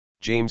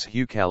James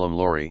Hugh Calum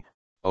Laurie,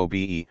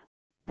 OBE,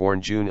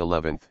 born June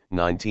 11,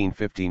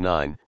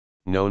 1959,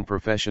 known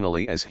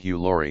professionally as Hugh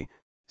Laurie,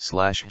 /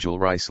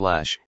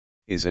 ɛlri/,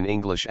 is an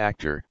English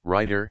actor,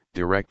 writer,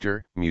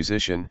 director,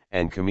 musician,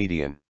 and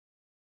comedian.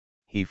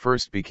 He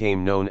first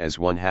became known as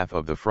one half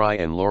of the Fry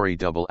and Laurie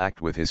double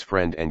act with his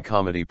friend and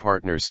comedy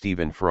partner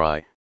Stephen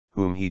Fry,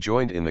 whom he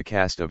joined in the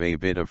cast of a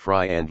bit of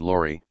Fry and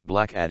Laurie,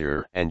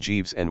 Blackadder, and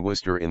Jeeves and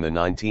Wooster in the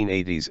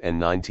 1980s and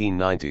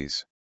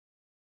 1990s.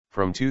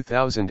 From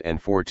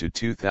 2004 to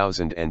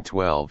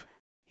 2012,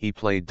 he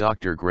played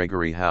Dr.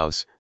 Gregory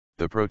House,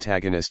 the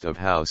protagonist of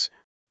House,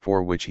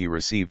 for which he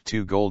received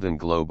 2 Golden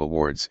Globe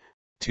Awards,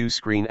 2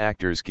 Screen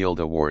Actors Guild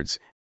Awards,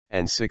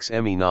 and 6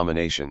 Emmy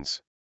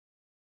nominations.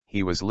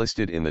 He was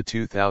listed in the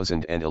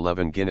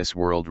 2011 Guinness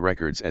World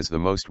Records as the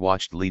most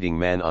watched leading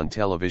man on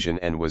television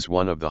and was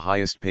one of the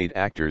highest paid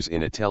actors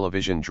in a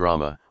television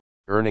drama,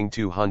 earning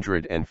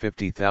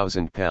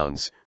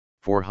 £250,000,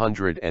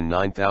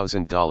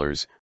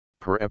 $409,000,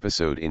 per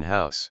episode in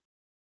House.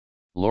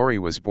 Laurie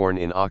was born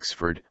in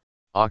Oxford,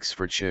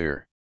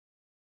 Oxfordshire.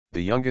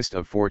 The youngest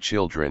of 4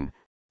 children,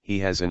 he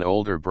has an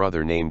older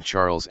brother named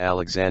Charles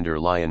Alexander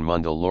Lyon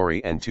Mundell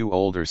Laurie and 2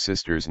 older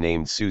sisters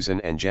named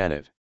Susan and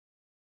Janet.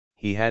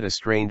 He had a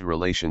strained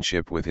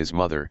relationship with his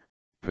mother,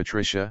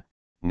 Patricia,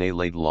 née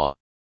Laidlaw.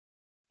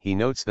 He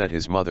notes that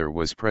his mother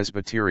was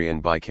Presbyterian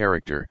by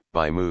character,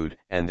 by mood,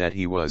 and that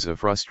he was a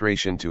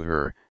frustration to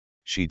her.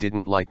 She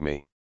didn't like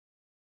me.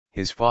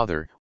 His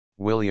father,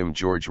 William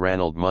George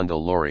Ranald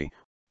Mundell Laurie,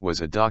 was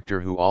a doctor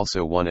who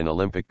also won an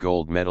Olympic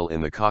gold medal in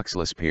the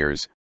coxless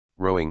pairs,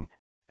 rowing,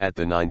 at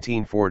the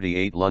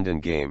 1948 London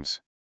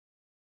Games.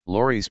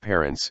 Laurie's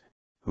parents,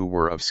 who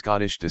were of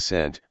Scottish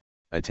descent,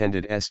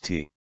 attended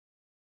St.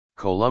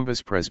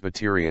 Columba's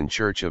Presbyterian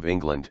Church of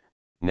England,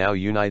 now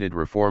United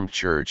Reformed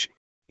Church,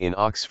 in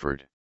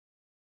Oxford.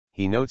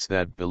 He notes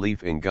that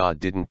belief in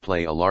God didn't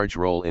play a large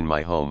role in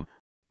my home,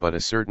 but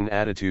a certain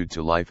attitude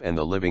to life and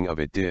the living of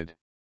it did.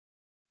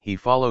 He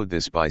followed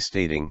this by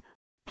stating,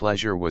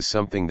 pleasure was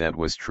something that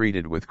was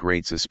treated with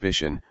great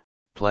suspicion,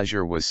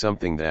 pleasure was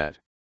something that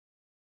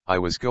I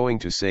was going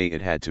to say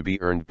it had to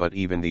be earned, but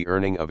even the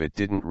earning of it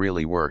didn't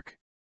really work.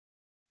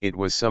 It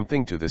was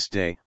something to this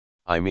day,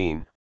 I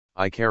mean,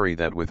 I carry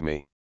that with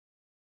me.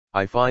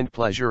 I find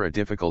pleasure a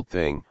difficult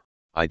thing,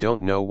 I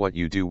don't know what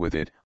you do with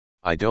it,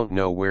 I don't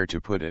know where to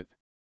put it.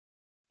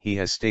 He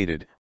has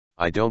stated,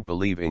 I don't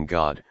believe in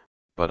God,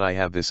 but I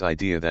have this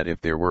idea that if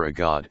there were a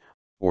God,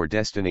 or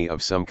destiny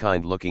of some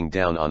kind looking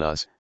down on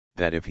us,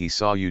 that if he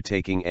saw you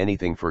taking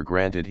anything for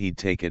granted he'd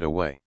take it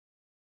away.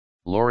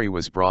 Laurie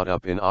was brought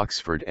up in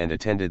Oxford and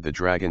attended the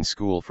Dragon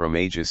School from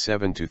ages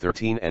 7 to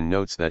 13 and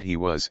notes that he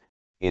was,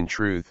 in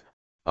truth,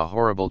 a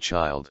horrible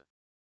child.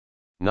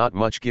 Not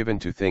much given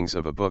to things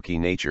of a booky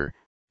nature,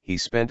 he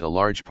spent a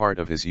large part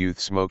of his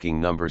youth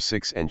smoking No.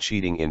 6 and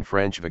cheating in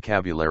French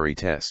vocabulary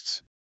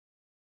tests.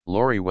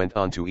 Laurie went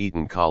on to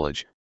Eton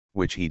College,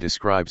 which he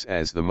describes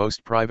as the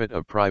most private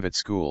of private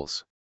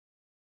schools.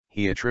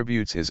 He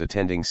attributes his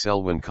attending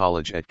Selwyn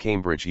College at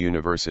Cambridge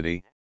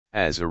University,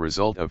 as a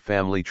result of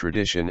family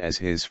tradition, as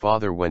his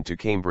father went to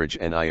Cambridge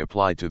and I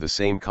applied to the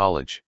same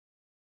college.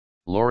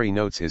 Laurie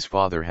notes his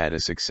father had a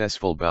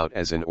successful bout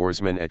as an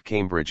oarsman at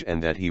Cambridge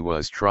and that he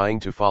was trying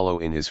to follow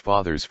in his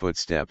father's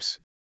footsteps.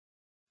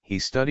 He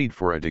studied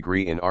for a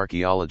degree in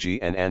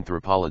archaeology and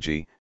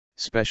anthropology,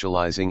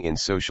 specializing in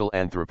social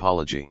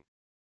anthropology.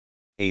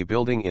 A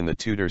building in the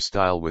Tudor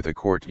style with a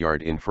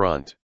courtyard in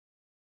front.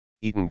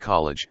 Eton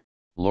College,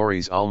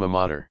 Laurie's alma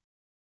mater.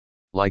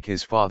 Like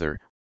his father,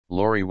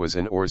 Laurie was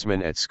an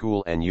oarsman at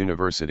school and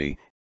university.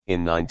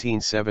 In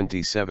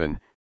 1977,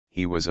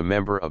 he was a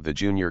member of the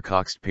junior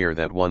coxed pair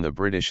that won the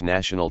British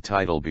national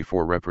title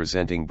before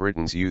representing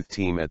Britain's youth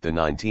team at the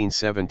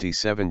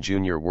 1977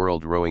 Junior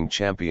World Rowing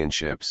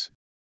Championships.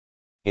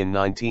 In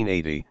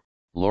 1980,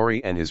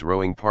 Laurie and his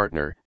rowing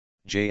partner,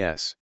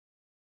 J.S.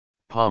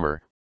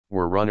 Palmer,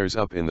 were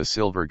runners-up in the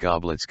Silver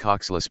Goblets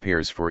coxless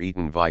pairs for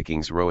Eton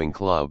Vikings Rowing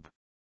Club.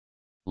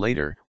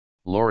 Later,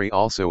 Laurie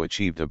also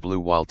achieved a blue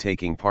while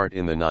taking part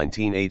in the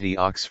 1980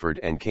 Oxford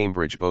and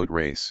Cambridge boat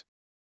race.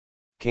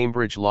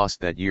 Cambridge lost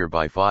that year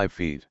by 5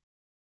 feet.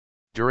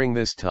 During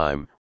this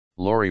time,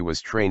 Laurie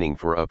was training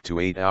for up to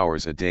 8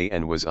 hours a day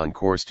and was on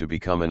course to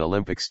become an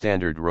Olympic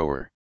standard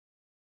rower.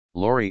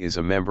 Laurie is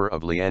a member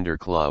of Lyon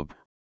Club,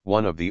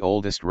 one of the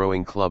oldest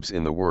rowing clubs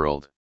in the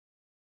world.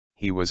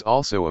 He was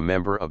also a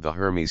member of the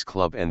Hermes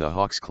Club and the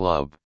Hawks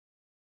Club.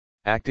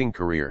 Acting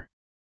career.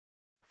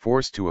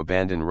 Forced to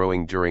abandon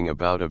rowing during a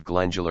bout of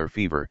glandular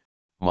fever,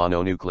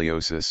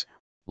 mononucleosis,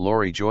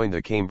 Laurie joined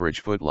the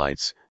Cambridge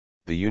Footlights,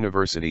 the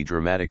university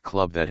dramatic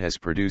club that has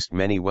produced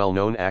many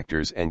well-known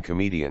actors and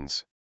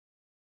comedians.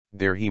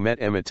 There he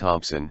met Emma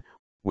Thompson,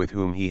 with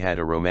whom he had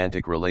a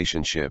romantic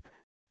relationship.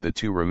 The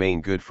two remain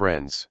good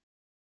friends.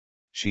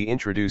 She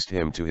introduced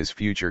him to his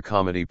future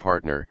comedy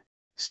partner,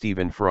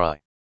 Stephen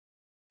Fry.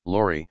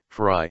 Laurie,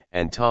 Fry,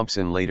 and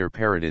Thompson later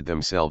parodied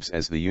themselves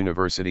as the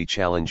University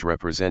Challenge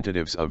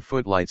representatives of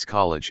Footlights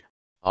College,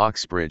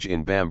 Oxbridge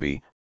in Bambi,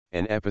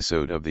 an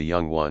episode of The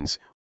Young Ones,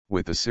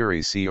 with the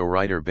series CEO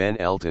writer Ben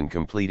Elton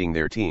completing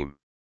their team.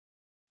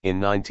 In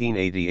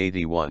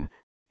 1980-81,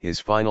 his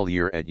final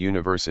year at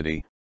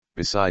university,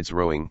 besides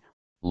rowing,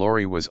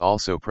 Laurie was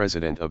also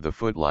president of the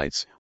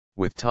Footlights,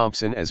 with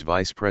Thompson as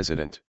vice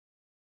president.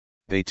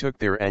 They took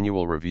their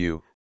annual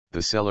review,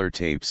 The Cellar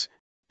Tapes,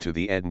 to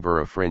the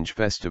Edinburgh Fringe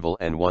Festival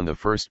and won the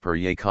first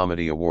Perrier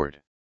Comedy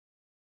Award.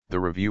 The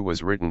review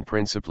was written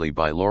principally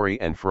by Laurie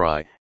and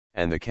Fry,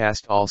 and the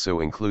cast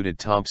also included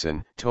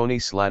Thompson, Tony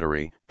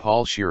Slattery,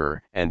 Paul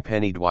Shearer, and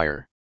Penny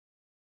Dwyer.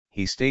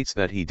 He states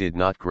that he did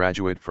not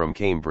graduate from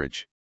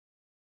Cambridge.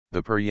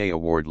 The Perrier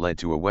Award led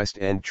to a West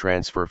End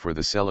transfer for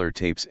The Cellar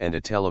Tapes and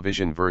a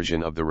television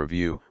version of the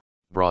review,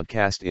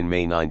 broadcast in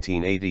May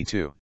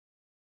 1982.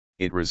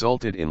 It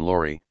resulted in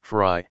Laurie,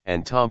 Fry,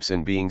 and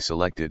Thompson being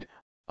selected,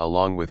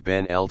 along with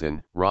Ben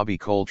Elton, Robbie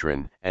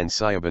Coltrane, and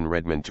Siobhan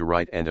Redmond to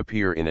write and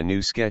appear in a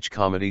new sketch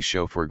comedy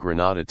show for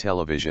Granada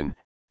Television,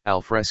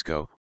 Al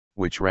Fresco,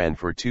 which ran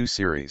for 2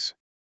 series.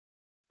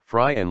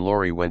 Fry and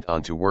Laurie went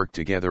on to work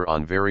together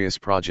on various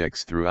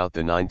projects throughout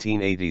the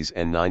 1980s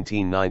and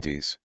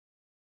 1990s.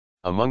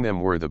 Among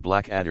them were the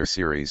Blackadder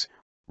series,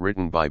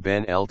 written by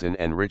Ben Elton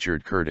and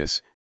Richard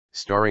Curtis,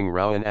 starring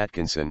Rowan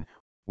Atkinson,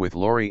 with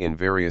Laurie in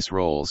various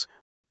roles,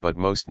 but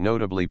most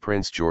notably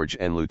Prince George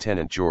and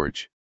Lieutenant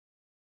George.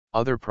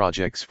 Other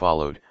projects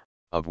followed,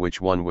 of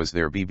which one was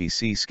their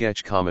BBC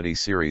sketch comedy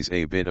series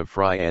A Bit of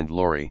Fry and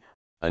Laurie.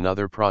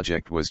 Another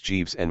project was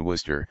Jeeves and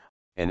Wooster,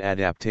 an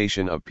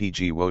adaptation of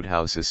P.G.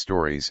 Wodehouse's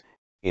stories,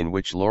 in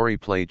which Laurie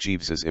played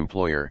Jeeves's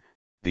employer,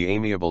 the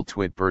amiable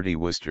twit Bertie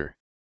Wooster.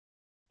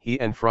 He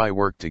and Fry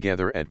worked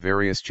together at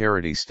various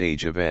charity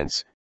stage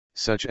events,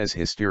 such as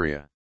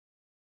Hysteria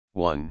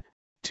 1,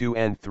 2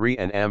 and 3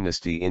 and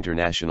Amnesty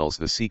International's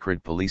The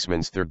Secret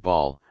Policeman's Third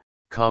Ball,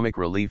 comic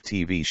relief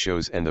TV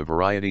shows and the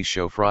variety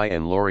show Fry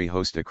and Laurie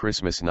host a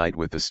Christmas night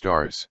with the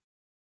stars.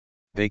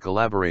 They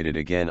collaborated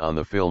again on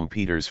the film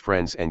Peter's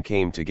Friends and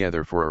came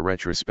together for a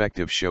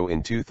retrospective show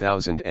in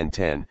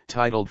 2010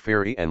 titled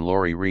Fry and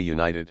Laurie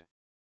Reunited.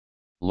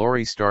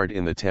 Laurie starred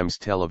in the Thames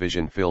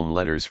television film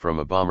Letters from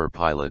a Bomber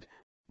Pilot,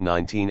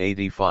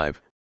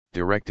 1985,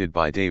 directed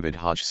by David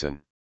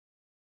Hodgson.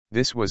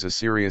 This was a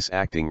serious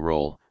acting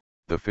role,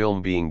 the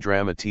film being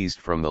dramatized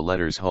from the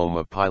letters home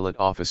of pilot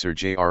officer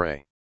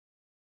J.R.A.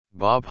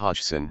 Bob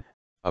Hodgson,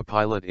 a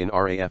pilot in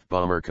RAF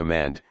Bomber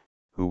Command,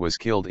 who was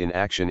killed in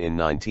action in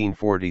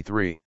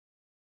 1943.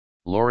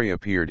 Laurie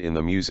appeared in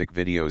the music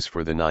videos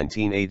for the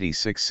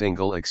 1986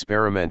 single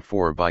Experiment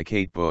 4 by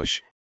Kate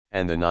Bush,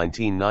 and the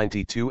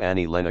 1992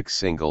 Annie Lennox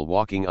single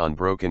Walking on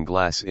Broken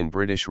Glass in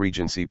British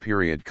Regency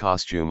period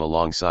costume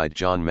alongside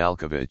John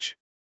Malkovich.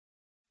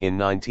 In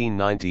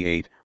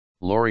 1998,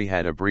 Laurie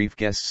had a brief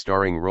guest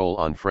starring role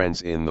on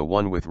Friends in The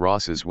One with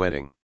Ross's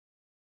Wedding.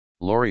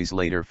 Laurie's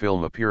later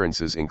film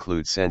appearances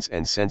include Sense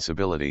and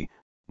Sensibility,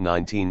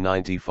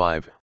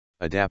 1995,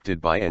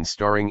 adapted by and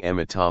starring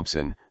Emma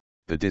Thompson,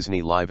 the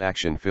Disney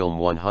live-action film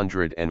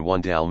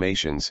 101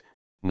 Dalmatians,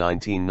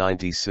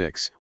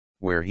 1996,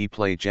 where he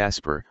played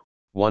Jasper,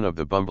 one of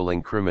the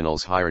bumbling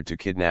criminals hired to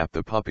kidnap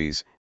the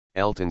puppies,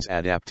 Elton's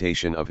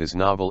adaptation of his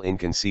novel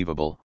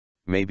Inconceivable,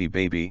 Maybe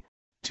Baby,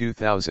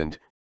 2000,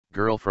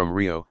 Girl from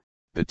Rio,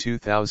 the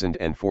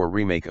 2004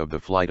 remake of The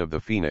Flight of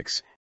the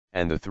Phoenix,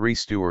 and the 3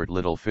 Stuart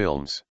Little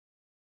films.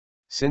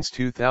 Since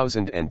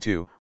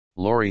 2002,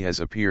 Laurie has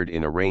appeared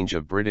in a range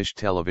of British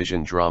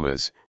television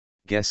dramas,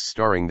 guest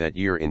starring that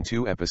year in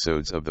 2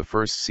 episodes of the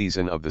first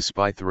season of the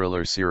spy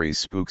thriller series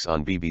Spooks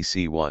on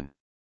BBC One.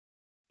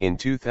 In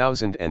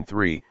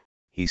 2003,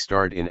 he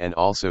starred in and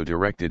also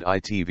directed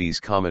ITV's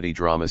comedy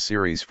drama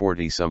series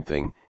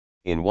 40-something,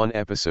 in 1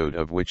 episode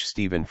of which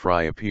Stephen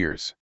Fry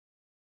appears.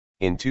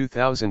 In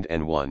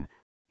 2001,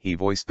 he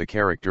voiced the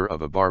character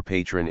of a bar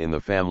patron in the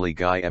Family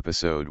Guy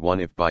episode 1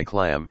 If by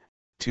Clam,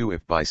 2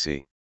 If by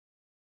Sea.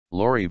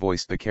 Laurie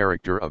voiced the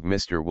character of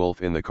Mr.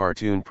 Wolf in the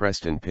cartoon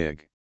Preston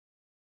Pig.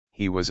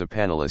 He was a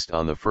panelist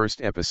on the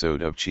first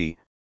episode of ʻhjuː,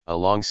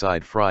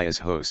 alongside Fry as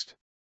host.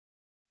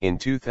 In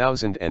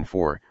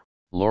 2004,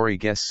 Laurie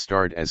guest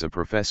starred as a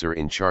professor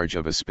in charge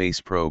of a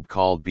space probe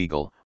called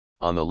Beagle,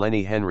 on The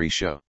Lenny Henry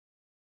Show.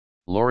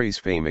 Laurie's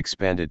fame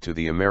expanded to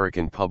the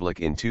American public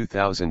in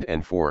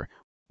 2004,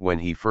 when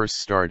he first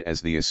starred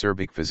as the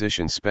acerbic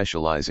physician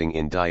specializing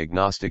in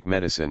diagnostic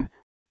medicine,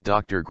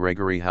 Dr.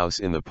 Gregory House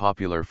in the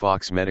popular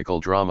Fox medical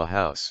drama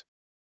House.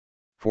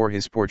 For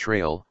his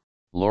portrayal,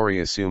 Laurie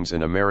assumes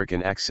an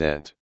American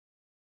accent.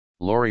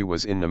 Laurie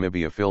was in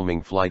Namibia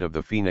filming Flight of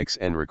the Phoenix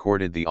and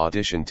recorded the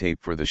audition tape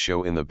for the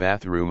show in the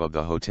bathroom of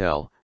the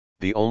hotel,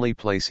 the only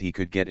place he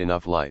could get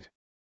enough light.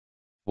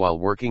 While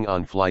working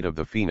on Flight of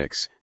the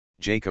Phoenix,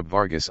 Jacob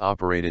Vargas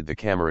operated the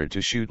camera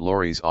to shoot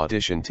Laurie's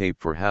audition tape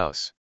for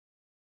House.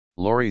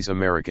 Laurie's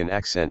American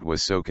accent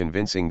was so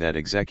convincing that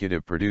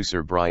executive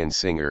producer Bryan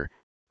Singer,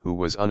 who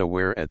was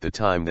unaware at the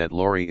time that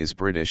Laurie is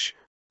British,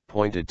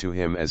 pointed to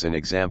him as an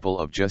example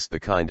of just the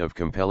kind of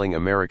compelling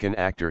American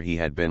actor he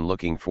had been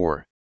looking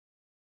for.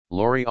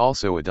 Laurie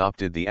also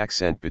adopted the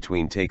accent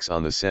between takes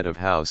on the set of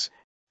House,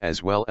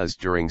 as well as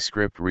during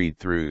script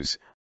read-throughs,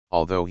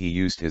 although he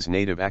used his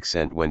native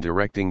accent when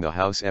directing the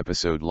House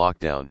episode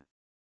Lockdown.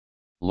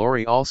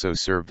 Laurie also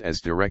served as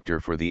director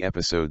for the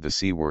episode The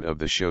C Word of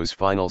the show's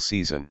final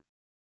season.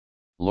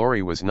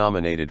 Laurie was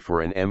nominated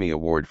for an Emmy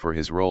Award for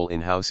his role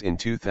in House in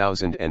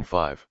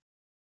 2005.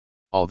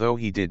 Although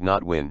he did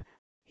not win,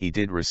 he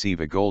did receive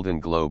a Golden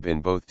Globe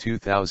in both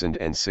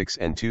 2006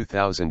 and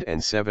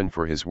 2007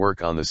 for his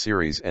work on the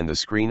series and the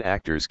Screen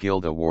Actors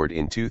Guild Award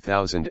in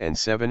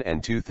 2007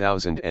 and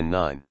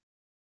 2009.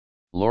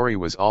 Laurie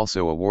was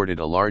also awarded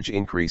a large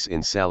increase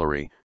in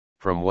salary,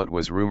 from what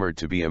was rumored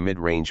to be a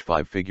mid-range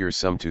five-figure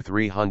sum to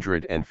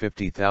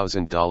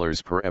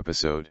 $350,000 per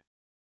episode.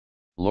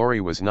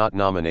 Laurie was not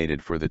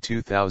nominated for the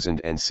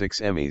 2006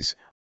 Emmys,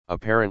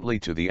 apparently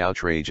to the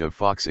outrage of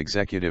Fox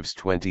executives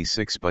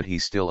 26, but he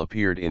still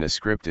appeared in a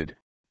scripted,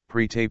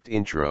 pre-taped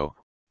intro,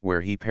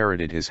 where he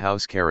parodied his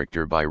House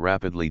character by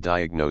rapidly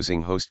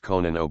diagnosing host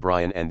Conan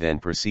O'Brien and then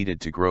proceeded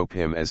to grope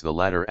him as the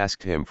latter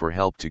asked him for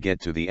help to get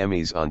to the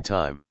Emmys on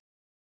time.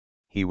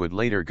 He would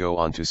later go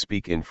on to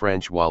speak in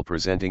French while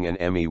presenting an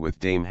Emmy with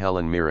Dame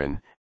Helen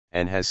Mirren,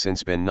 and has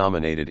since been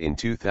nominated in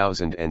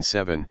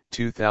 2007,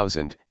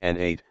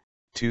 2008,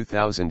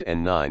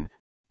 2009,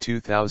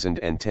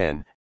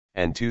 2010,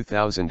 and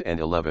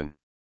 2011.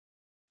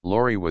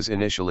 Laurie was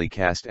initially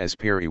cast as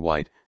Perry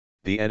White,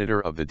 the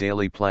editor of the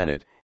Daily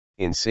Planet,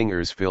 in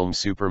Singer's film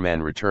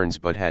Superman Returns,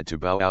 but had to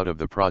bow out of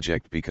the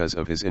project because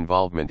of his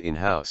involvement in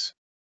House.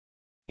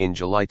 In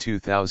July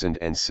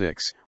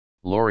 2006,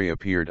 Laurie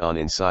appeared on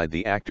Inside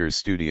the Actors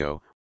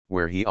Studio,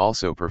 where he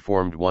also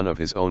performed one of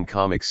his own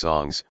comic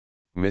songs,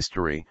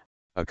 Mystery,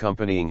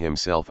 accompanying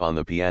himself on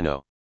the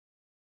piano.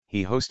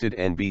 He hosted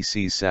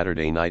NBC's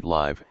Saturday Night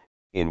Live,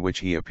 in which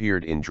he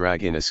appeared in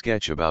drag in a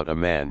sketch about a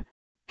man,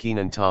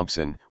 Kenan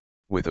Thompson,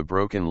 with a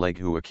broken leg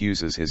who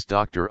accuses his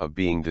doctor of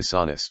being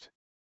dishonest.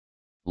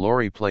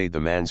 Laurie played the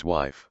man's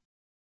wife.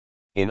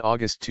 In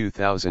August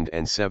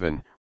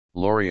 2007,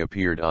 Laurie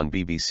appeared on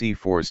BBC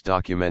 4's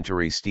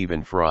documentary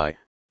Stephen Fry,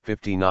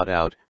 50 Not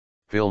Out,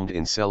 filmed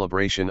in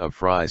celebration of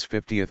Fry's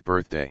 50th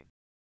birthday.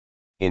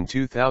 In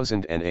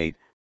 2008,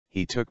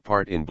 he took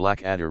part in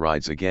Blackadder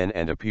Rides Again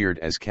and appeared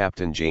as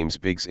Captain James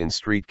Biggs in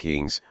Street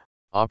Kings,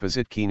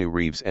 opposite Keanu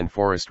Reeves and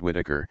Forrest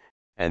Whitaker,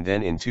 and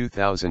then in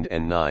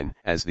 2009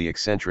 as the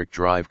eccentric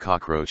Drive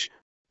Cockroach,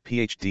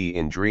 PhD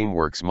in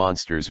DreamWorks'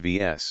 Monsters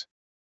vs.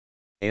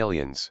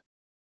 Aliens.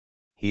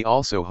 He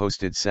also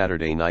hosted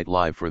Saturday Night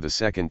Live for the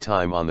second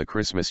time on the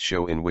Christmas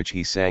show, in which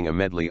he sang a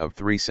medley of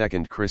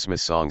 3-second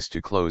Christmas songs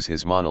to close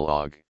his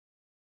monologue.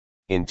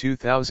 In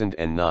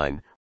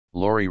 2009,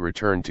 Laurie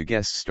returned to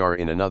guest star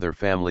in another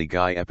Family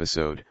Guy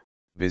episode,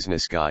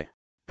 Business Guy,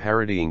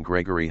 parodying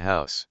Gregory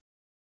House.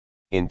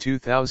 In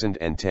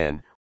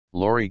 2010,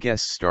 Laurie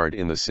guest starred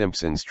in The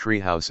Simpsons'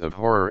 Treehouse of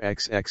Horror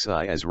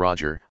XXI as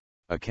Roger,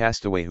 a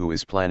castaway who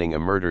is planning a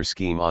murder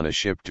scheme on a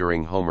ship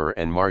during Homer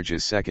and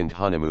Marge's second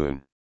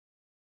honeymoon.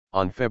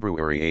 On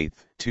February 8,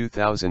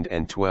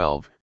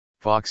 2012,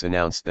 Fox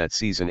announced that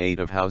Season 8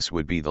 of House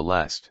would be the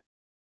last.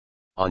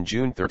 On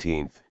June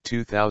 13,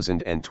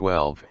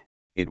 2012,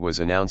 it was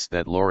announced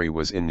that Laurie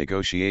was in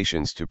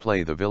negotiations to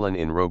play the villain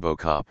in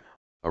RoboCop,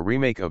 a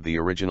remake of the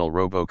original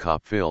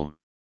RoboCop film.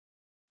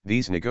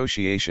 These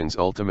negotiations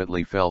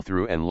ultimately fell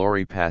through and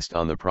Laurie passed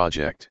on the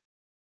project.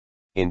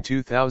 In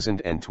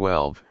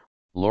 2012,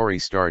 Laurie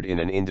starred in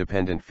an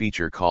independent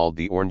feature called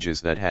The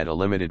Oranges that had a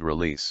limited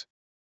release.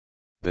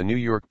 The New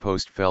York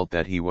Post felt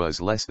that he was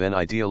less than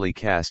ideally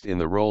cast in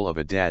the role of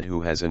a dad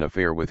who has an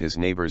affair with his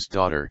neighbor's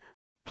daughter,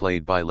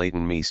 played by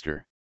Leighton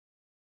Meester.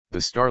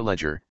 The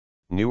Star-Ledger,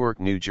 Newark,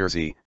 New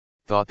Jersey,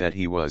 thought that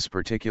he was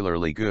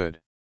particularly good.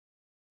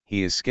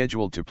 He is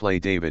scheduled to play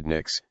David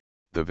Nix,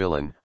 the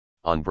villain,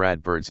 on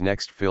Brad Bird's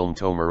next film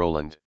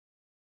Tomorrowland.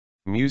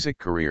 Music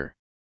career.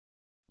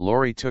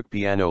 Laurie took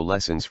piano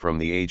lessons from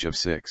the age of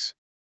 6.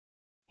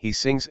 He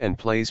sings and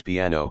plays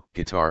piano,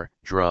 guitar,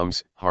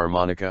 drums,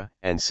 harmonica,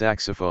 and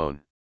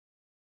saxophone.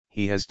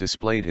 He has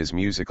displayed his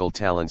musical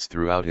talents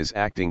throughout his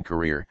acting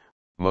career,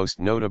 most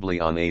notably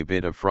on a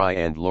bit of Fry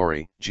and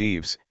Laurie,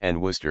 Jeeves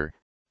and Wooster,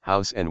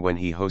 House, and when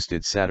he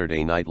hosted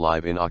Saturday Night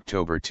Live in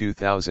October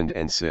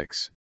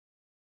 2006.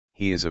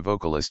 He is a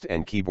vocalist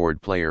and keyboard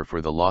player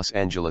for the Los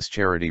Angeles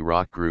charity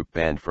rock group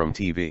Band from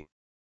TV.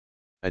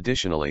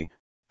 Additionally,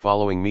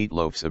 following Meat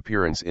Loaf's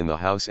appearance in the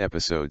House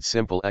episode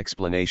Simple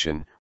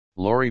Explanation,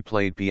 Laurie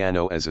played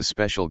piano as a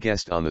special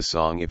guest on the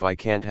song If I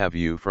Can't Have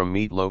You from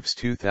Meat Loaf's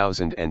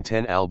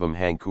 2010 album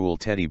Hang Cool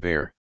Teddy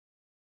Bear.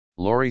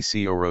 Laurie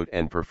wrote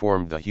and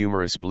performed the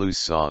humorous blues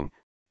song,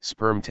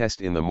 Sperm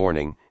Test in the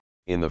Morning,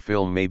 in the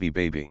film Maybe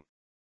Baby.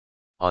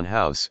 On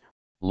House,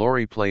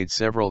 Laurie played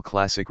several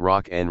classic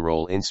rock and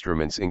roll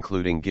instruments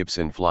including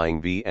Gibson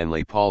Flying V and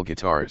Les Paul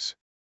guitars.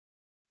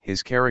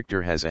 His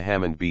character has a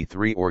Hammond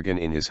B3 organ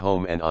in his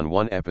home and on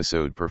one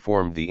episode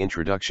performed the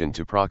introduction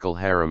to Procol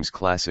Harum's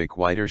classic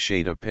Whiter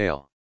Shade of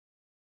Pale.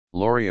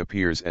 Laurie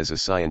appears as a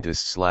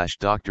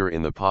scientist/doctor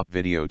in the pop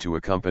video to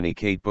accompany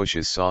Kate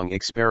Bush's song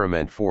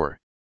Experiment 4.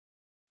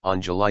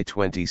 On July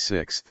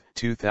 26,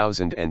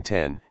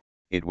 2010,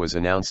 it was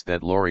announced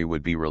that Laurie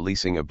would be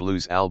releasing a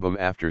blues album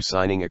after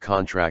signing a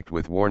contract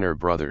with Warner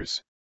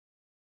Brothers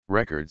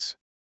Records.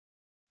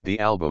 The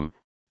album,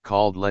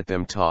 called Let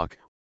Them Talk,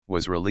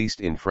 was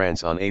released in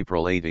France on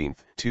April 18,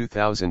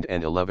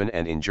 2011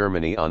 and in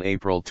Germany on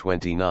April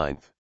 29.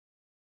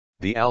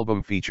 The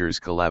album features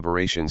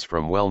collaborations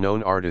from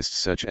well-known artists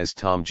such as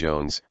Tom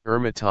Jones,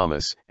 Irma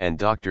Thomas, and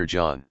Dr.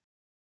 John.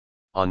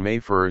 On May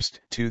 1,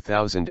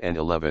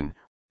 2011,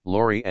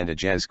 Laurie and a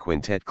jazz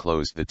quintet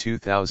closed the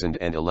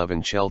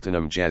 2011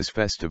 Cheltenham Jazz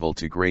Festival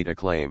to great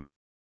acclaim.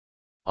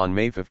 On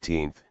May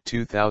 15,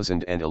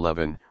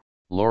 2011,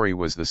 Laurie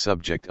was the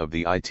subject of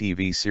the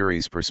ITV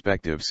series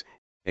Perspectives,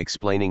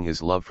 explaining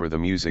his love for the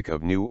music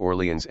of New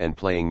Orleans and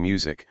playing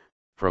music,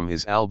 from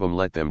his album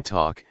Let Them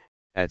Talk,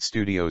 at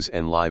studios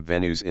and live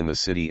venues in the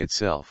city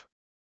itself.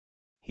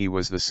 He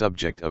was the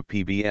subject of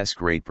PBS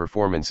Great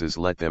Performances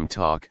Let Them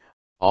Talk,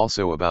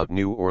 also about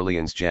New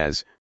Orleans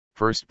jazz,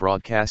 first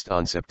broadcast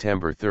on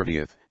September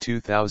 30,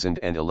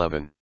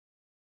 2011.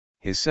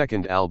 His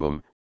second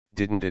album,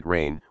 Didn't It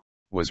Rain,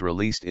 was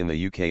released in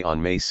the UK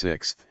on May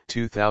 6,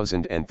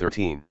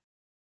 2013.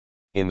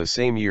 In the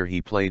same year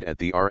he played at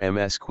the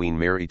RMS Queen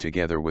Mary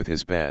together with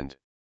his band.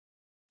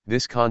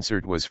 This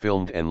concert was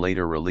filmed and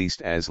later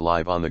released as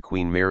live on the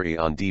Queen Mary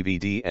on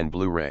DVD and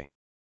Blu-ray.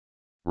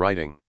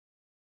 Writing.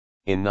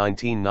 In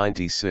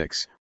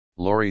 1996,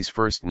 Laurie's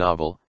first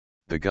novel,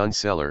 The Gun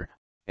Seller,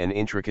 an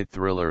intricate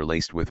thriller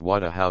laced with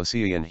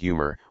Whitehousean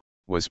humor,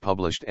 was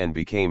published and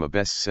became a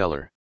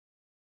bestseller.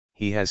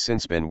 He has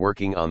since been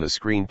working on the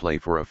screenplay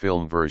for a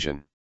film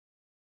version.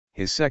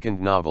 His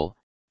second novel,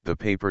 The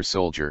Paper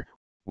Soldier,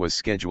 was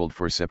scheduled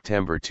for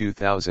September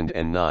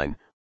 2009,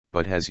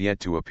 but has yet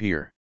to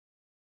appear.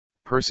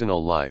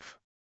 Personal life.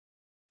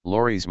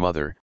 Laurie's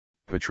mother,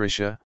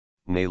 Patricia,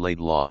 née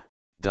Laidlaw,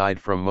 died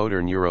from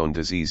motor neurone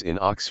disease in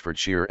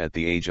Oxfordshire at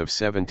the age of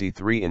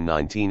 73 in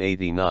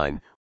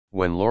 1989,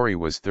 when Laurie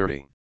was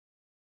 30.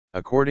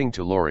 According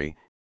to Laurie,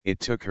 it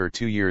took her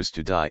 2 years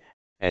to die,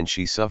 and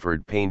she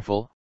suffered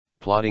painful,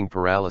 plodding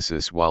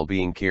paralysis while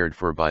being cared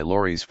for by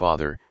Laurie's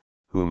father,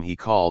 whom he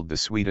called the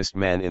sweetest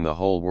man in the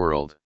whole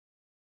world.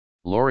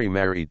 Laurie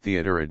married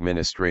theatre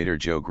administrator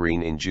Joe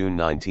Green in June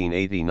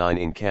 1989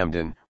 in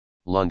Camden,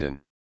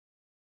 London.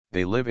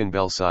 They live in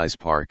Belsize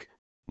Park,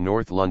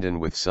 North London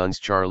with sons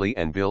Charlie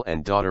and Bill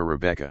and daughter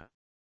Rebecca.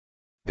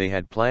 They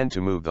had planned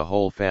to move the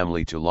whole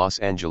family to Los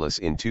Angeles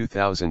in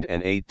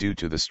 2008 due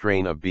to the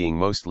strain of being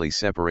mostly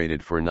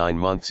separated for 9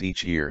 months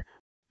each year,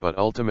 but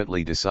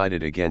ultimately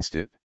decided against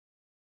it.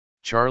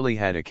 Charlie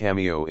had a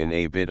cameo in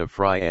a bit of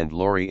Fry and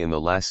Laurie in the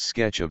last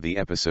sketch of the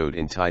episode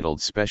entitled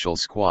Special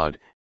Squad,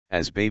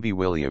 as Baby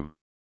William.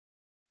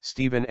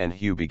 Stephen and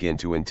Hugh begin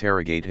to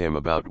interrogate him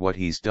about what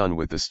he's done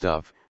with the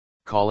stuff,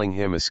 calling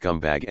him a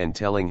scumbag and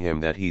telling him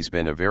that he's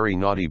been a very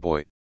naughty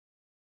boy.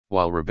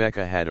 While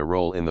Rebecca had a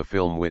role in the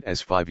film Wit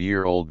as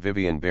 5-year-old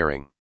Vivian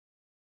Baring.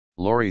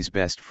 Laurie's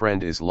best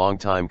friend is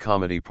longtime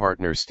comedy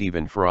partner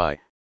Stephen Fry,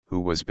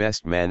 who was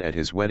best man at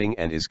his wedding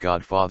and is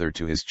godfather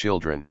to his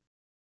children.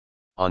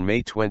 On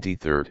May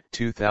 23,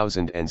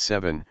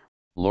 2007,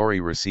 Laurie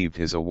received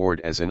his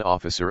award as an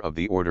Officer of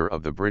the Order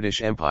of the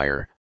British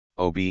Empire,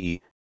 OBE,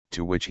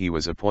 to which he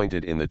was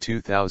appointed in the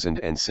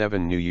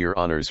 2007 New Year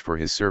Honours for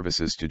his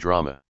services to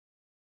drama.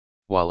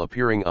 While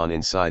appearing on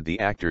Inside the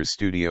Actors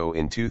Studio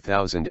in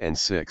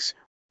 2006,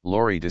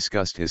 Laurie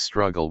discussed his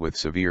struggle with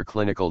severe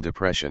clinical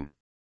depression.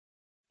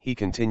 He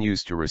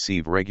continues to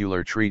receive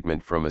regular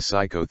treatment from a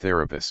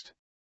psychotherapist.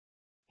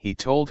 He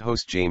told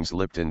host James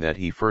Lipton that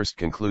he first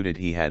concluded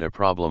he had a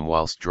problem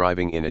whilst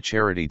driving in a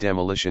charity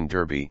demolition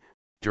derby,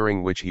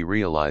 during which he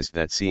realized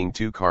that seeing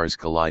 2 cars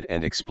collide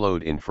and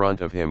explode in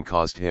front of him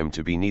caused him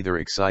to be neither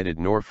excited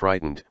nor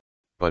frightened,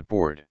 but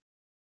bored.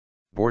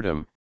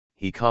 Boredom,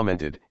 he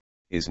commented,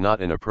 is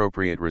not an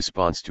appropriate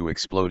response to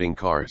exploding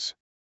cars.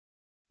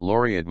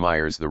 Laurie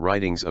admires the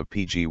writings of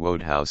P.G.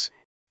 Wodehouse,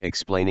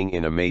 explaining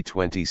in a May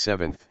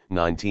 27,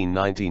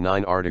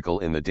 1999 article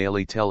in the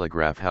Daily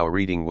Telegraph how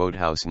reading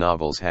Wodehouse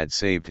novels had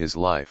saved his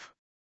life.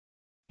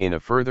 In a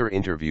further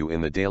interview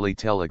in the Daily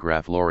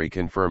Telegraph, Laurie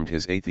confirmed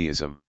his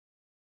atheism.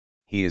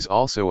 He is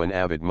also an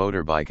avid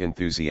motorbike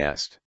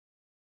enthusiast.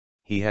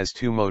 He has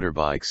 2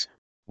 motorbikes,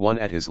 one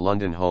at his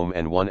London home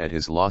and one at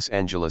his Los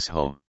Angeles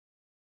home.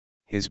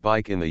 His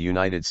bike in the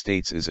United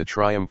States is a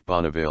Triumph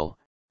Bonneville,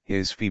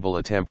 his feeble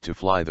attempt to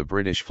fly the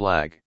British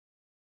flag.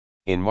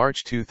 In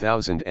March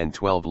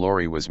 2012,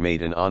 Laurie was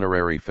made an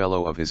honorary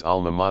fellow of his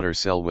alma mater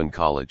Selwyn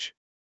College.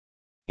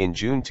 In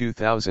June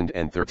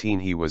 2013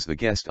 he was the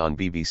guest on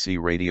BBC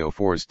Radio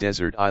 4's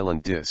Desert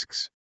Island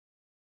Discs.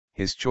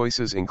 His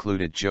choices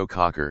included Joe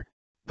Cocker,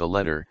 The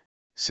Letter,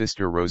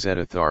 Sister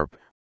Rosetta Tharpe,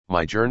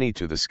 My Journey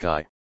to the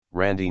Sky,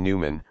 Randy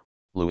Newman,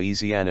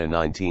 Louisiana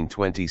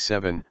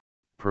 1927,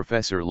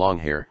 Professor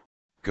Longhair,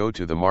 Go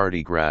to the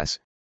Mardi Gras,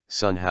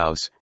 Sun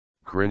House,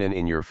 Grinnin'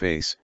 in Your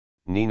Face,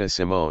 Nina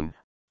Simone,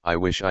 I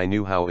Wish I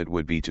Knew How It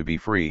Would Be to Be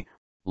Free,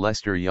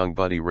 Lester Young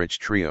Buddy Rich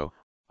Trio,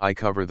 I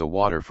Cover the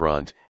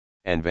Waterfront,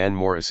 and Van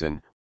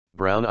Morrison,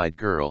 Brown Eyed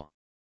Girl.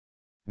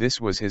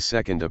 This was his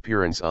second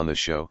appearance on the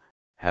show,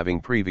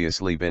 having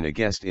previously been a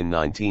guest in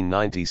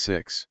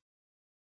 1996.